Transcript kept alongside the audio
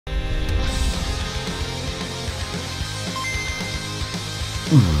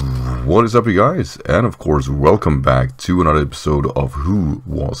What is up, you guys? And of course, welcome back to another episode of Who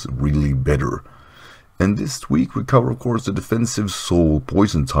Was Really Better. And this week we cover, of course, the defensive soul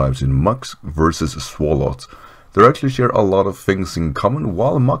poison types in MUKs versus SWALOT. They actually share a lot of things in common.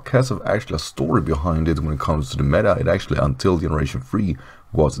 While MUK has actually a story behind it when it comes to the meta, it actually, until Generation 3,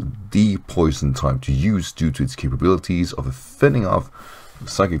 was the poison type to use due to its capabilities of fending off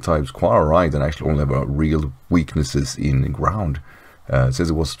psychic types quite alright and actually only have real weaknesses in ground. Since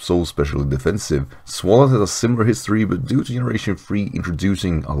it was so specially defensive. SWALOT has a similar history, but due to Generation 3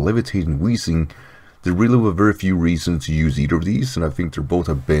 introducing a levitating wheezing, there really were very few reasons to use either of these, and I think they both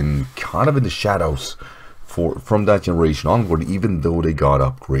have been kind of in the shadows from that generation onward, even though they got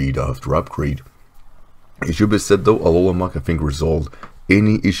upgrade after upgrade. It should be said though, Alola MUK I think resolved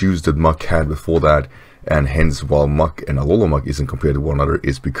any issues that MUK had before that, and hence while MUK and Alola MUK isn't compared to one another,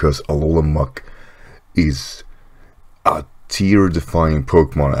 is because Alola MUK is a tier-defining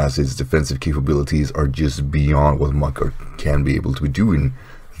Pokemon, as its defensive capabilities are just beyond what MUK can be able to be doing.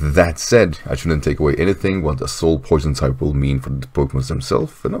 That said, I shouldn't take away anything what the Soul Poison type will mean for the Pokemon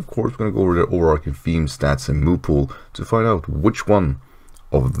themselves, and of course we're going to go over their overarching theme, stats and move pool to find out which one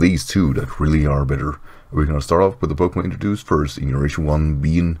of these two that really are better. We're going to start off with the Pokemon introduced first in Generation 1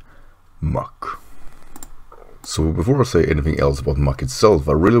 being MUK. So before I say anything else about MUK itself,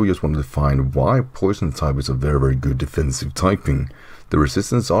 I really just want to define why Poison type is a very good defensive typing. The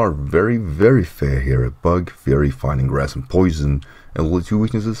resistance are very fair here at Bug, Fairy, Finding Grass and Poison, and only two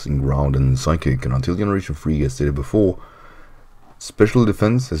weaknesses in Ground and Psychic, and until Generation 3 as stated before, special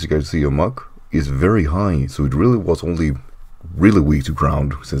defense, as you guys see on MUK, is very high, so it really was only really weak to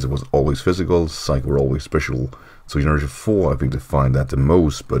Ground, since it was always physical, Psychic were always special. So Generation 4 I think defined that the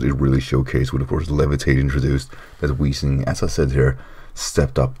most, but it really showcased with of course Levitate introduced, that Wheezing, as I said here,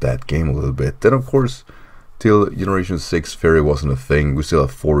 stepped up that game a little bit. Then of course, till Generation 6 Fairy wasn't a thing, we still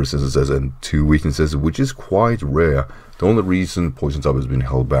have 4 resistances and 2 weaknesses, which is quite rare. The only reason Poison type has been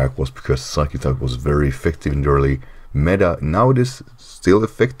held back was because Psychic type was very effective in the early meta. Now it is still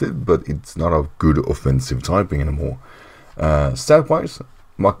effective, but it's not a good offensive typing anymore. Stat-wise,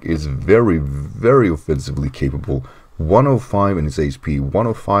 MUK is very offensively capable. 105 in its HP,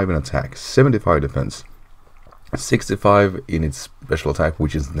 105 in attack, 75 defense, 65 in its special attack,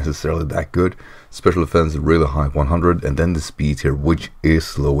 which isn't necessarily that good. Special defense really high, 100, and then the speed here, which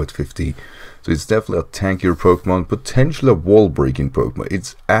is low at 50. So it's definitely a tankier Pokemon, potentially a wall breaking Pokemon.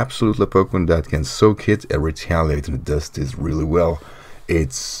 It's absolutely a Pokemon that can soak hit and retaliate, and it does this really well.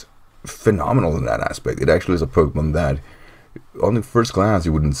 It's phenomenal in that aspect. It actually is a Pokemon that on the first glance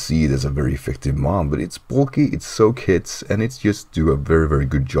you wouldn't see it as a very effective mon, but it's bulky, it soak hits, and it's just do a very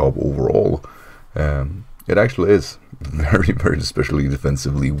good job overall. It actually is very especially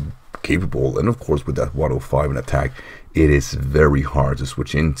defensively capable, and of course with that 105 in attack, it is very hard to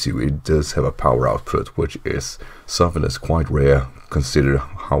switch into. It does have a power output, which is something that's quite rare considered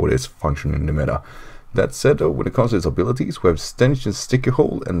how it is functioning in the meta. That said though, when it comes to its abilities, we have Stench and Sticky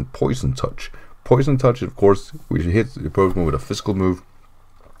Hole and Poison Touch. Poison Touch, of course, we should hit the Pokemon with a physical move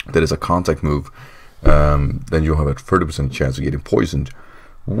that is a contact move, then you'll have a 30% chance of getting poisoned,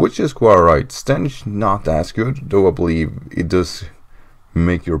 which is quite alright. Stench, not as good, though I believe it does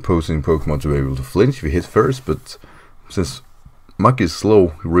make your opposing Pokemon to be able to flinch if you hit first, but since MUK is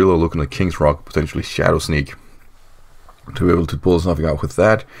slow, you're really looking at King's Rock, potentially Shadow Sneak, to be able to pull something out with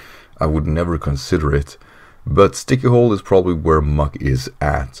that. I would never consider it, but Sticky Hole is probably where MUK is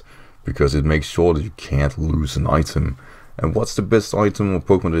at, because it makes sure that you can't lose an item. And what's the best item of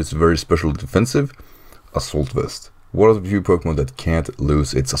Pokemon that is very special defensive? Assault Vest. One of the few Pokemon that can't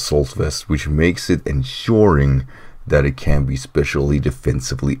lose its Assault Vest, which makes it ensuring that it can be specially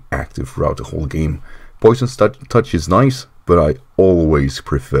defensively active throughout the whole game. Poison Touch is nice, but I always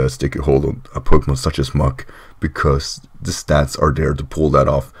prefer Sticky Hold on a Pokemon such as MUK, because the stats are there to pull that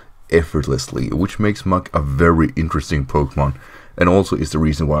off effortlessly, which makes MUK a very interesting Pokemon, and also is the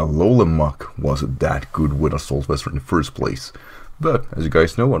reason why Alola MUK wasn't that good with Assault Vest in the first place. But as you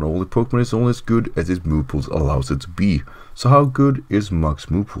guys know, an Alola Pokemon is only as good as its move pool allows it to be. So how good is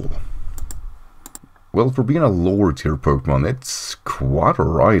MUK's move pool? Well, for being a lower tier Pokemon, it's quite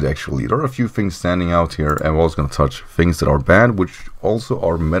alright actually. There are a few things standing out here, and we're also going to touch things that are bad, which also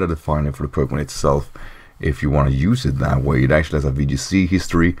are meta defining for the Pokemon itself. If you want to use it that way, it actually has a VGC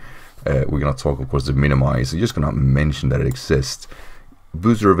history. We're going to talk, of course, the minimize. I'm just going to mention that it exists.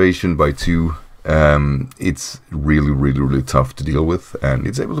 Boost evasion by 2. It's really tough to deal with, and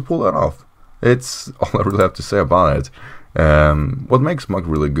it's able to pull that off. It's all I really have to say about it. What makes MUK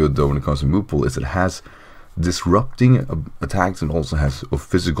really good though when it comes to move pool is it has disrupting attacks and also has a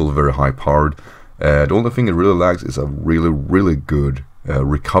physical very high powered. The only thing it really lacks is a really good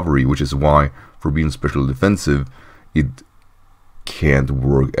recovery, which is why for being special defensive, it can't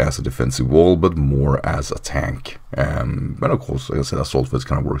work as a defensive wall, but more as a tank. But of course, like I said, Assault Vest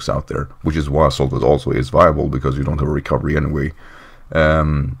kind of works out there, which is why Assault Vest also is viable, because you don't have a recovery anyway.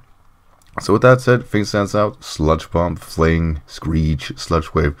 So with that said, things stands out: Sludge Bomb, Fling, Screech,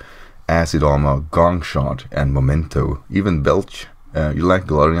 Sludge Wave, Acid Armor, Gong Shot, and Memento. Even Belch. You lack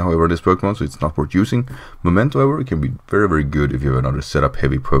Gluttony, however, this Pokemon, so it's not worth using. Memento, however, can be very, very good if you have another setup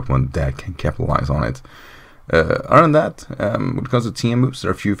heavy Pokemon that can capitalize on it. Other than that, when it comes to TM moves,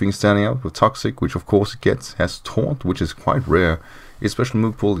 there are a few things standing out. With Toxic, which of course it has Taunt, which is quite rare. Its special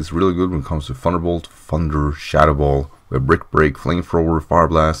move pool is really good when it comes to Thunderbolt, Thunder, Shadow Ball, Brick Break, Flamethrower, Fire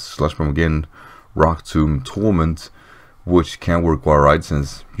Blast, Sludge Bomb again, Rock Tomb, Torment, which can work quite right,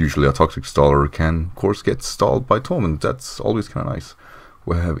 since usually a Toxic Staller can of course get stalled by Torment. That's always kind of nice.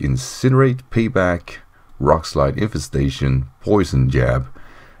 We have Incinerate, Payback, Rock Slide, Infestation, Poison Jab,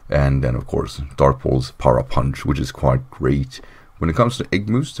 and then of course Dark Pulse, Power Punch, which is quite great. When it comes to egg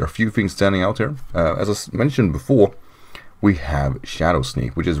moves, there are a few things standing out here. As I mentioned before, we have Shadow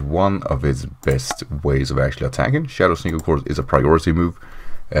Sneak, which is one of its best ways of actually attacking. Shadow Sneak, of course, is a priority move,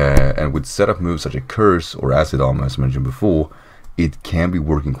 and with setup moves such as Curse or Acid Armor, as mentioned before, it can be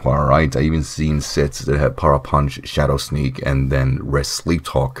working quite right. I even seen sets that have Power Punch, Shadow Sneak, and then Rest Sleep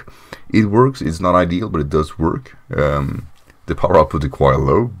Talk. It works. It's not ideal, but it does work. The power output is quite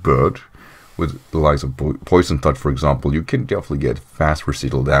low, but with the likes of Poison Touch, for example, you can definitely get fast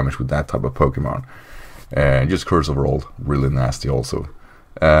residual damage with that type of Pokemon. And just Curse overall, really nasty also.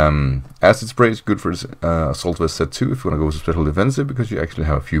 Acid Spray is good for Assault Vest set 2 if you want to go with special defensive, because you actually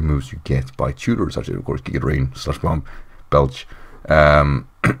have a few moves you get by tutors, such as of course Giga Drain, Sludge Bomb, Belch.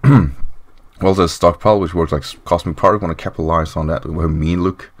 Also Stockpile, which works like Cosmic Power. You want to capitalize on that with a mean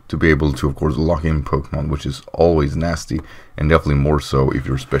look to be able to of course lock in Pokemon, which is always nasty, and definitely more so if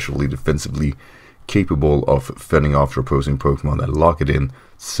you're especially defensively capable of fending off your opposing Pokemon that lock it in,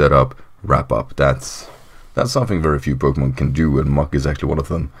 set up, wrap up. That's something very few Pokemon can do, and MUK is actually one of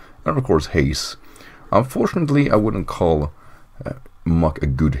them. And of course Haze. Unfortunately, I wouldn't call MUK a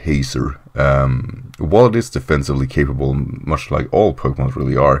good hazer. While it is defensively capable, much like all Pokemon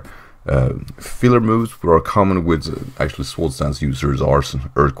really are, filler moves are common with actually Sword Stance users are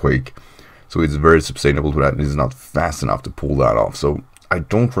Earthquake, so it's very sustainable to that. It is not fast enough to pull that off, so I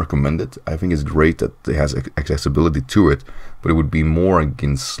don't recommend it. I think it's great that it has accessibility to it, but it would be more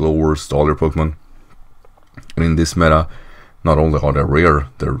against slower, stallier Pokemon. And in this meta, not only are they rare,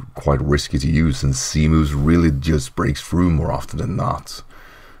 they're quite risky to use, and C moves really just breaks through more often than not.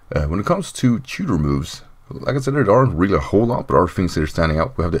 When it comes to tutor moves, like I said, there aren't really a whole lot, but there are things that are standing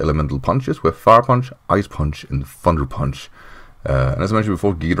out. We have the Elemental Punches, we have Fire Punch, Ice Punch, and Thunder Punch. And as I mentioned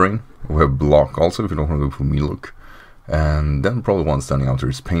before, Giga Drain. We have Block also, if you don't want to go for me look. And then probably one standing out there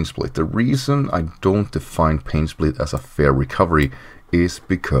is Pain Split. The reason I don't define Pain Split as a fair recovery is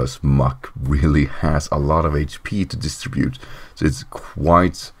because MUK really has a lot of HP to distribute, so it's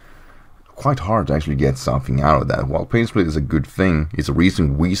quite hard to actually get something out of that. While Pain Split is a good thing, it's a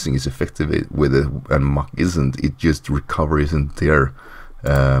reason Weezing is effective with it and MUK isn't. It just recovery isn't there.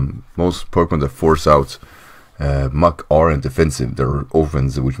 Most Pokemon that force out MUK aren't defensive, they're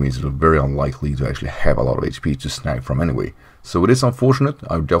offensive, which means they're very unlikely to actually have a lot of HP to snag from anyway. So it is unfortunate.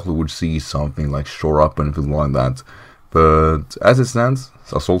 I definitely would see something like Shore Up and anything like that. But as it stands,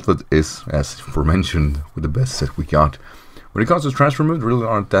 Assault Vest is, as aforementioned, with the best set we got. When it comes to transfer moves, really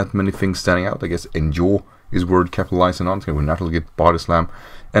aren't that many things standing out. I guess Endure is worth capitalizing on, so we naturally get Body Slam,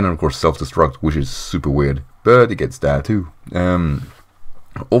 and then of course Self-Destruct, which is super weird, but it gets that too.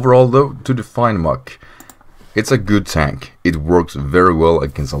 Overall though, to define MUK, it's a good tank. It works very well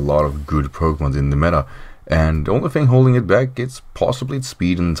against a lot of good Pokemon in the meta. And the only thing holding it back is possibly its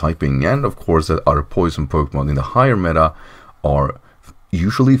speed and typing, and of course that other poison Pokemon in the higher meta are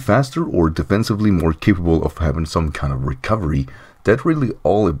usually faster or defensively more capable of having some kind of recovery. That's really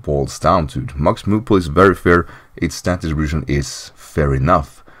all it boils down to. MUK's move pool is very fair, its stat distribution is fair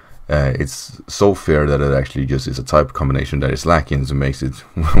enough. It's so fair that it actually just is a type combination that is lacking, so makes it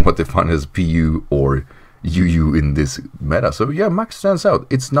what they find as PU or UU in this meta. So yeah, MUK stands out.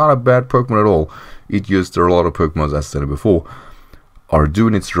 It's not a bad Pokemon at all. It just, there are a lot of Pokemon, as I said before, are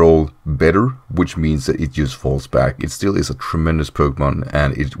doing its role better, which means that it just falls back. It still is a tremendous Pokemon,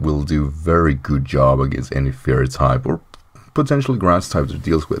 and it will do very good job against any fairy type or potentially grass types it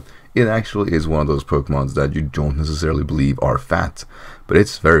deals with. It actually is one of those Pokemons that you don't necessarily believe are fat, but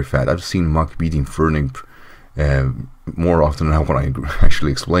it's very fat. I've seen MUK beating Fernip more often than what I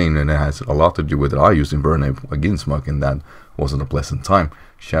actually explain, and it has a lot to do with it. I used Invernip against MUK, and that wasn't a pleasant time.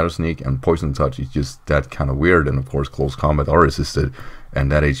 Shadow Sneak and Poison Touch is just that kind of weird, and of course Close Combat are resisted,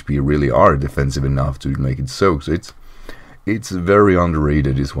 and that HP really are defensive enough to make it so. So it's very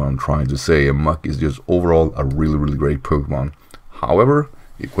underrated is what I'm trying to say, and MUK is just overall a really great Pokemon. However,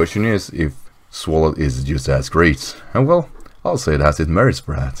 the question is if SWALOT is just as great, and well, I'll say it has its merits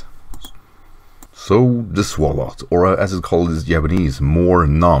for that. So the SWALOT, or as it's called in Japanese, more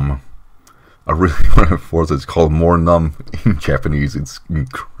numb. I really want to force it's called more numb in Japanese, it's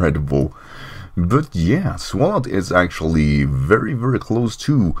incredible. But yeah, SWALOT is actually very close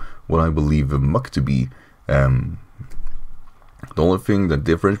to what I believe MUK to be. The only thing that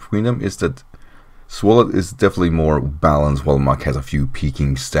difference between them is that SWALOT is definitely more balanced, while MUK has a few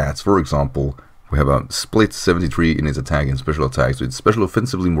peaking stats. For example, we have a split 73 in its attack and special attack, so it's special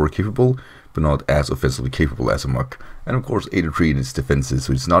offensively more capable, but not as offensively capable as a MUK. And of course 83 in its defenses,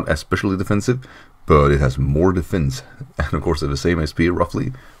 so it's not as specially defensive, but it has more defense. And of course at the same SP,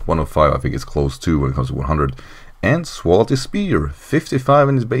 roughly 105 I think it's close to when it comes to 100. And SWALOT is speed, 55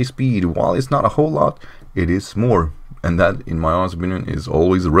 in its base speed. While it's not a whole lot, it is more, and that in my honest opinion is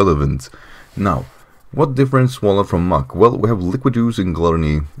always relevant. Now, what difference SWALOT from MUK? Well, we have Liquidus and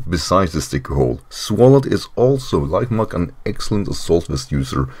Gluttony besides the Sticky Hold. SWALOT is also, like MUK, an excellent Assault Vest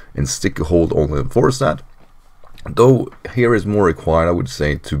user, and Sticky Hold only enforces that. Though here is more required, I would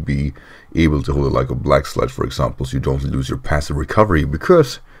say, to be able to hold it like a Black Sludge, for example, so you don't lose your passive recovery,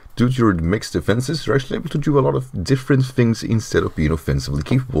 because due to your mixed defenses, you're actually able to do a lot of different things instead of being offensively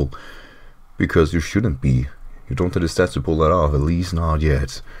capable. Because you shouldn't be. You don't have the stats to pull that off, at least not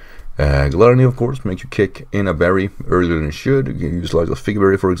yet. Gluttony, of course, makes you kick in a berry earlier than it should. You can use like a Fig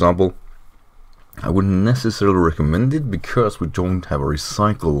Berry, for example. I wouldn't necessarily recommend it because we don't have a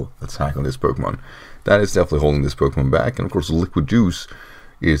recycle attack on this Pokemon. That is definitely holding this Pokemon back. And of course, Liquidus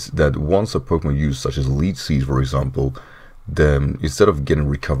is that once a Pokemon used, such as Leech Seed, for example, then instead of getting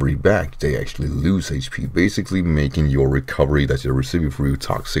recovery back, they actually lose HP, basically making your recovery that you're receiving for you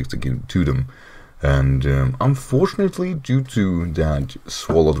toxic to them. And unfortunately, due to that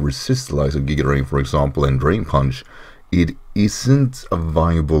SWALOT resist like Giga Drain, for example, and Drain Punch, it isn't a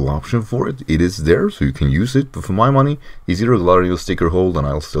viable option for it. It is there, so you can use it, but for my money, it's either Gluttony or Sticker Hold, and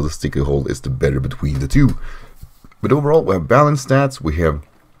I'll still the Sticker Hold is the better between the two. But overall, we have balanced stats, we have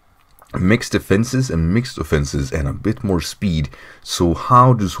mixed defenses and mixed offenses, and a bit more speed. So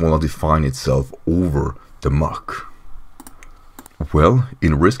how does SWALOT define itself over the MUK? Well,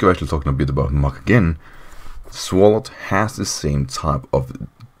 in risk of actually talking a bit about MUK again, SWALOT has the same type of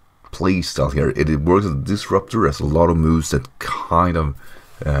playstyle here. It works as a disruptor, has a lot of moves that kind of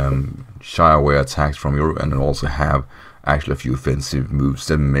shy away attacks from you, and it also have actually a few offensive moves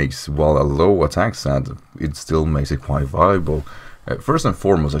that makes, while a low attack stat, it still makes it quite viable. First and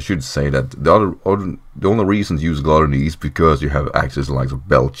foremost, I should say that the only reason to use Gluttony is because you have access to like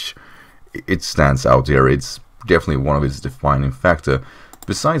Belch. It stands out there. It's definitely one of its defining factor.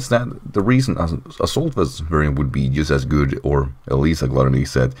 Besides that, the reason Assault Vest variant would be just as good, or at least a Gluttony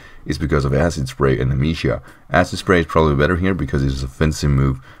set, is because of Acid Spray and Amnesia. Acid Spray is probably better here because it's an offensive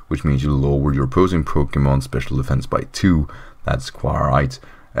move, which means you lower your opposing Pokemon special defense by 2. That's quite right.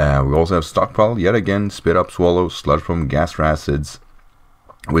 We also have Stockpile, yet again, Spit Up, Swallow, Sludge Bomb, Gas Acids,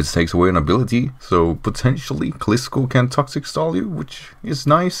 which takes away an ability, so potentially Klisco can Toxic Stall you, which is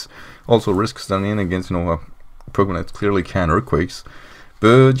nice. Also risks standing in against, you know, a Pokemon that clearly can Earthquakes.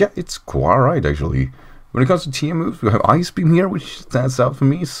 But yeah, it's quite right actually. When it comes to TM moves, we have Ice Beam here, which stands out for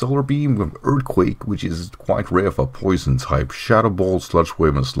me. Solar Beam, we have Earthquake, which is quite rare for Poison type. Shadow Ball, Sludge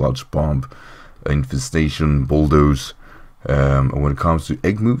Wave, and Sludge Bomb. Infestation, Bulldoze. And when it comes to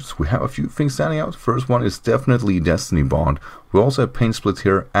egg moves, we have a few things standing out. First one is definitely Destiny Bond. We also have Pain Split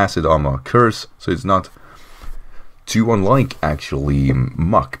here, Acid Armor, Curse, so it's not too unlike actually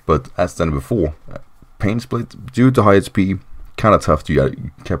MUK, but as done before, Pain Split, due to high HP, kind of tough to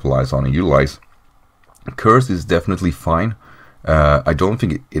capitalize on and utilize. Curse is definitely fine. I don't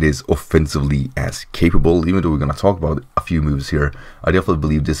think it is offensively as capable, even though we're going to talk about a few moves here. I definitely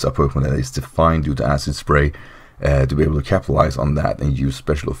believe this is a Pokemon that is defined due to Acid Spray, to be able to capitalize on that and use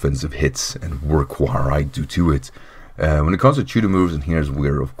special offensive hits and work quite right due to it. When it comes to tutor moves, and here's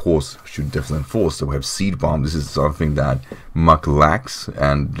where of course should definitely enforce, so we have Seed Bomb. This is something that MUK lacks,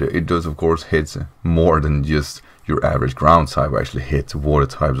 and it does of course hit more than just your average ground type, actually hit water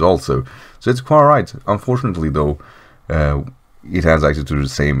types also, so it's quite right. Unfortunately though, it has access to the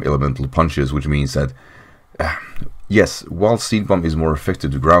same elemental punches, which means that yes, while Seed Bomb is more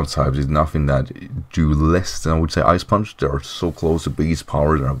effective to ground types, it's nothing that do less than I would say Ice Punch. They are so close to base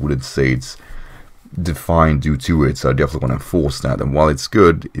power that I wouldn't say it's defined due to it, so I definitely want to enforce that. And while it's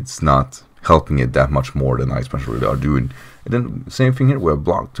good, it's not helping it that much more than Ice Punch really are doing. And then same thing here, we have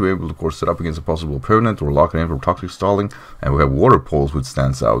block to be able to of course set up against a possible opponent or lock it in for toxic stalling, and we have water pulse which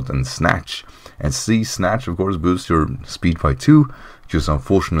stands out, and snatch. And snatch of course boosts your speed by 2, just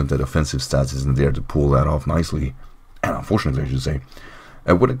unfortunate that offensive stats isn't there to pull that off nicely, and unfortunately I should say.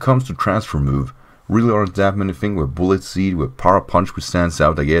 And when it comes to transfer move, really aren't that many things. We have bullet seed, we have power punch which stands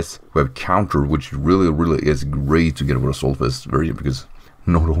out I guess, we have counter which really is great to get over a Assault Vest, because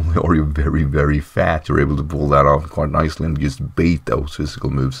not only are you very fat, you're able to pull that off quite nicely and just bait those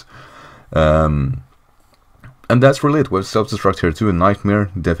physical moves. And that's really it. We have self-destruct here too, a nightmare,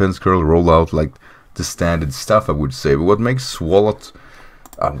 defense curl, rollout, like the standard stuff I would say. But what makes SWALOT,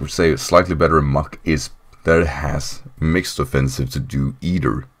 I would say, slightly better in MUK is that it has mixed offensive to do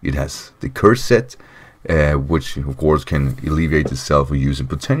either. It has the curse set, which of course can alleviate itself for using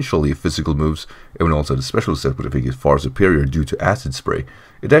potentially physical moves, and also the special set, which I think is far superior due to acid spray.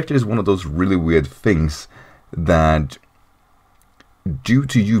 It actually is one of those really weird things that, due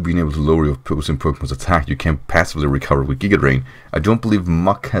to you being able to lower your opposing Pokemon's attack, you can passively recover with Giga Drain. I don't believe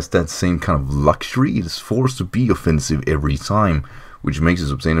MUK has that same kind of luxury. It is forced to be offensive every time, which makes it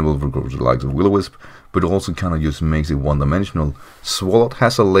sustainable for the likes of Will-O-Wisp, but also kind of just makes it one-dimensional. SWALOT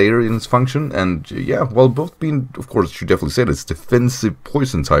has a layer in its function, and yeah, while both being, of course, you definitely said it's defensive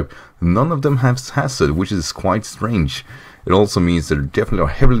poison type, none of them has hazard, which is quite strange. It also means that they definitely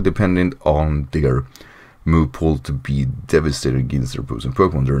are heavily dependent on their move pool to be devastated against their opposing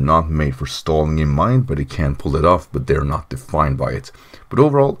Pokemon. They're not made for stalling in mind, but they can pull it off, but they're not defined by it. But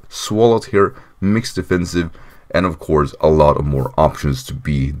overall, SWALOT here, mixed defensive, and of course a lot of more options to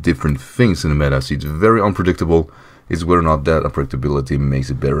be different things in the meta, so it's very unpredictable. It's whether or not that unpredictability makes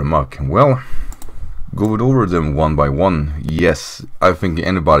it better in MUK. Well, going over them one by one, yes, I think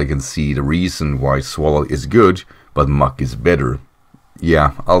anybody can see the reason why SWALOT is good, but MUK is better.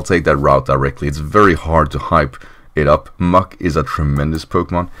 Yeah, I'll take that route directly. It's very hard to hype it up. MUK is a tremendous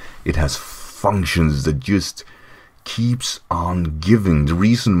Pokemon. It has functions that just keeps on giving. The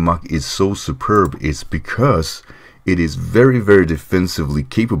reason MUK is so superb is because it is very defensively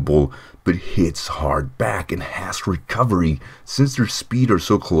capable, but hits hard back and has recovery. Since their speed are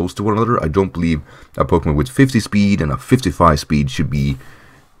so close to one another, I don't believe a Pokemon with 50 speed and a 55 speed should be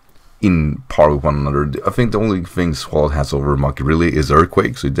in par with one another. I think the only thing SWALOT has over MUK really is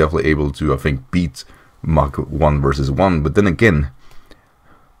Earthquake, so you're definitely able to, I think, beat MUK 1 versus 1. But then again,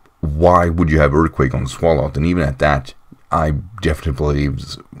 why would you have Earthquake on SWALOT? And even at that, I definitely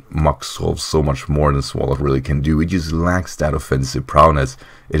believe MUK solves so much more than SWALOT really can do. It just lacks that offensive prowess.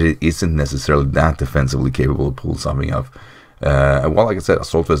 It isn't necessarily that defensively capable to pull something off. And while, like I said,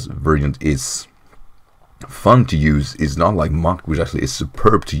 Assault Vest variant is fun to use, it's not like MUK, which actually is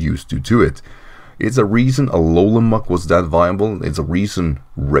superb to use due to it. It's a reason Alolan MUK was that viable. It's a reason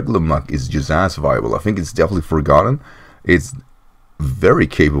regular MUK is just as viable. I think it's definitely forgotten. It's very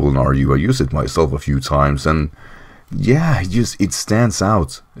capable in RU. I used it myself a few times, and yeah, it stands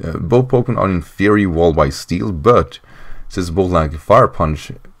out. Both Pokemon are in theory walled by steel, but since both like Fire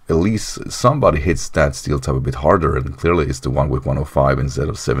Punch, at least somebody hits that steel type a bit harder, and clearly it's the one with 105 instead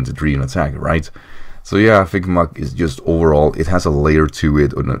of 73 in attack, right? So yeah, I think MUK is just overall, it has a layer to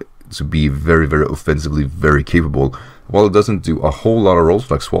it to be very offensively very capable. While it doesn't do a whole lot of rolls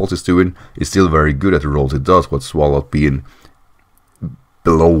like SWALOT is doing, it's still very good at the rolls it does, what SWALOT being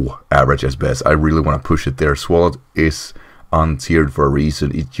below average as best. I really want to push it there. SWALOT is untiered for a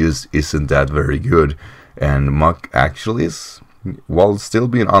reason. It just isn't that very good. And MUK actually is, while still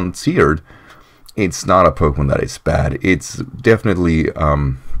being untiered, it's not a Pokemon that is bad. It's definitely, I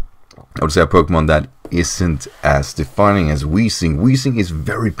would say, a Pokemon that isn't as defining as Weezing. Weezing is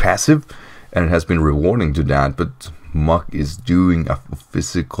very passive, and it has been rewarding to that, but MUK is doing a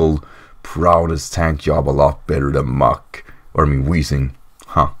physical prowess tank job a lot better than Weezing.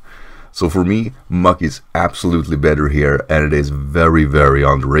 So for me, MUK is absolutely better here, and it is very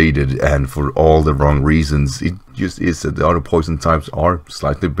underrated, and for all the wrong reasons. It just is that the other poison types are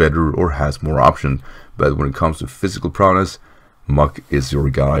slightly better or has more options, but when it comes to physical prowess, MUK is your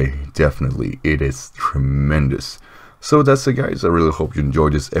guy. Definitely, it is tremendous. So that's it, guys. I really hope you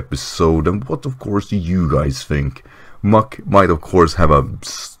enjoyed this episode, and what of course do you guys think? MUK might of course have a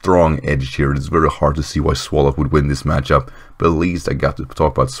strong edge here. It's very hard to see why SWALOT would win this matchup, but at least I got to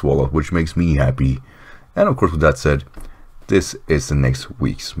talk about SWALOT, which makes me happy. And of course, with that said, this is the next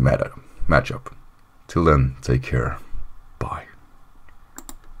week's matchup. Till then, take care. Bye.